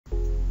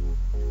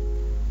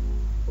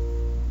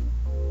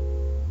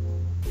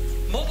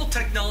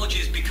technology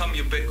has become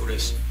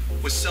ubiquitous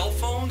with cell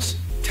phones,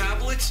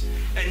 tablets,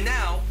 and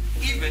now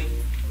even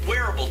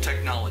wearable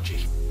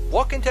technology.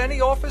 Walk into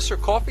any office or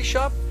coffee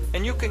shop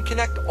and you can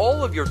connect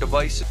all of your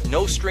devices,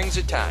 no strings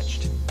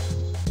attached.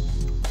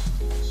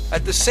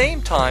 At the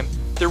same time,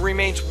 there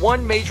remains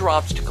one major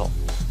obstacle.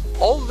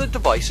 All of the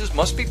devices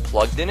must be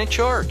plugged in and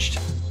charged.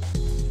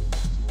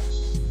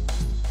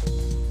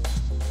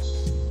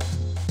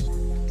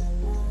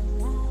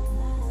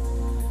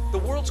 The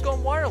world's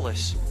gone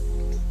wireless,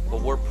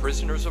 but we're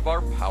prisoners of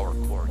our power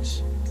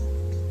cords.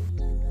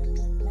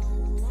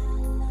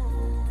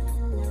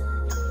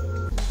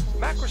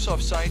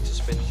 Macrosoft scientists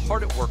have been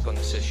hard at work on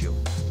this issue.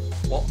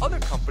 While other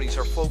companies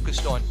are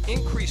focused on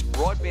increased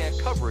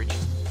broadband coverage,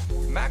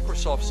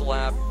 Microsoft's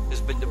lab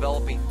has been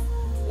developing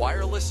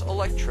wireless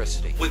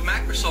electricity. With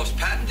Microsoft's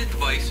patented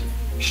device,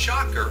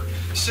 Shocker,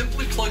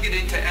 simply plug it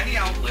into any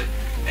outlet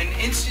and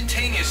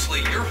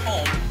instantaneously your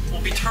home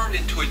will be turned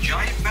into a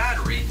giant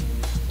battery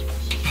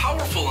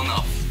powerful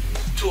enough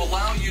to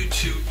allow you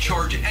to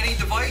charge any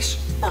device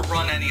or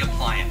run any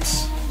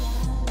appliance.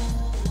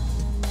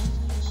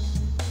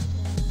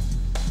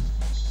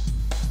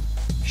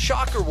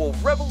 Shocker will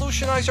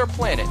revolutionize our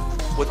planet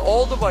with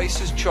all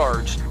devices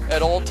charged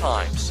at all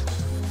times.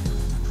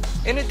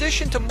 In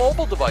addition to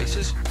mobile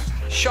devices,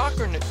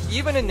 Shocker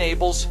even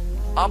enables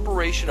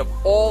operation of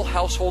all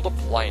household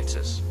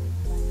appliances.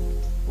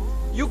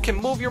 You can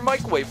move your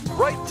microwave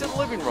right to the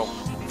living room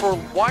for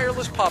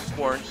wireless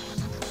popcorn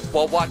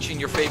while watching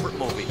your favorite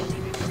movie.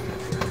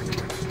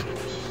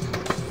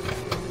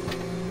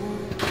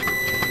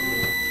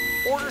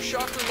 Order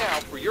Shocker now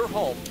for your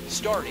home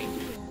starting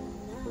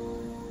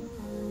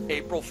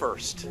April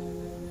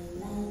 1st.